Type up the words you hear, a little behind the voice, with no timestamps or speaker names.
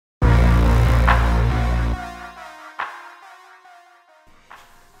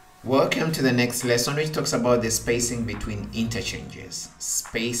Welcome to the next lesson, which talks about the spacing between interchanges.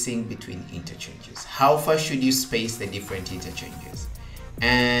 Spacing between interchanges. How far should you space the different interchanges?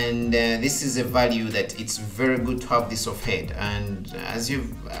 And this is a value that it's very good to have this offhead. And as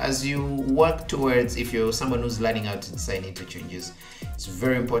you work towards, if you're someone who's learning how to design interchanges, it's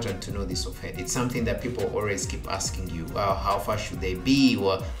very important to know this offhead. It's something that people always keep asking you. How far should they be?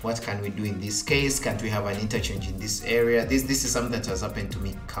 Or what can we do in this case? Can't we have an interchange in this area? This is something that has happened to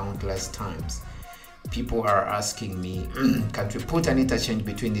me countless times. People are asking me, can't we put an interchange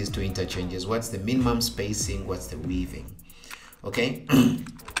between these two interchanges? What's the minimum spacing? What's the weaving? Okay.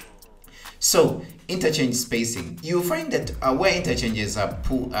 So interchange spacing, you find that where interchanges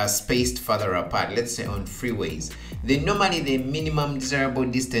are spaced further apart, let's say on freeways, normally the minimum desirable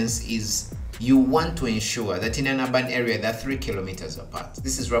distance is, you want to ensure that in an urban area they're 3 kilometers apart.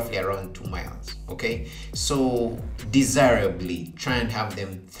 This is roughly around 2 miles. Okay, so desirably try and have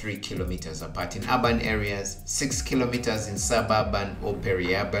them 3 kilometers apart. In urban areas, 6 kilometers. In suburban or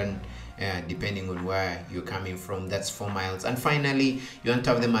peri-urban, depending on where you're coming from, that's 4 miles. And finally, you want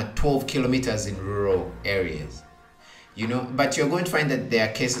to have them at 12 kilometers in rural areas. You know, but you're going to find that there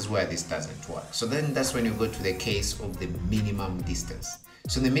are cases where this doesn't work. So then that's when you go to the case of the minimum distance.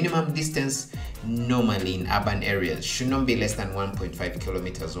 So the minimum distance normally in urban areas should not be less than 1.5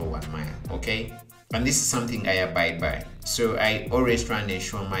 kilometers or 1 mile. Okay, and this is something I abide by. So I always try and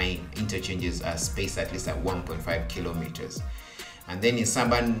ensure my interchanges are spaced at least at 1.5 kilometers. And then in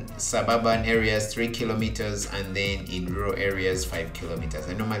suburban areas 3 kilometers, and then in rural areas 5 kilometers.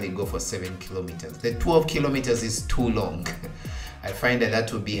 I normally go for 7 kilometers. The 12 kilometers is too long. I find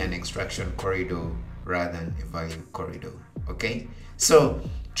that will be an extraction corridor rather than a value corridor. Okay, so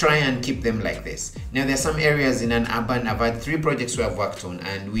try and keep them like this. Now there are some areas in an urban, I've had 3 projects we have worked on,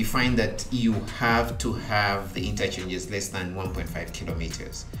 and we find that you have to have the interchanges less than 1.5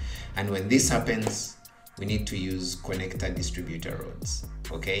 kilometers. And when this happens, we need to use connector-distributor roads.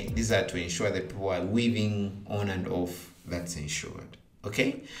 Okay, these are to ensure that people are weaving on and off. That's ensured.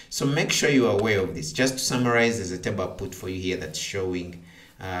 Okay, so make sure you are aware of this. Just to summarize, there's a table I put for you here that's showing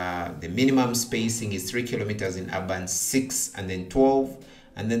the minimum spacing is 3 kilometers in urban, 6 and then 12,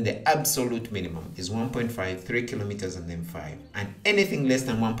 and then the absolute minimum is 1.5, 3 kilometers and then 5, and anything less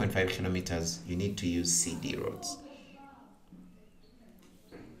than 1.5 kilometers you need to use CD roads.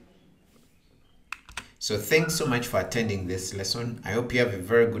 So thanks so much for attending this lesson. I hope you have a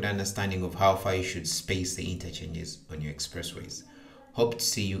very good understanding of how far you should space the interchanges on your expressways. Hope to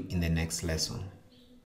see you in the next lesson.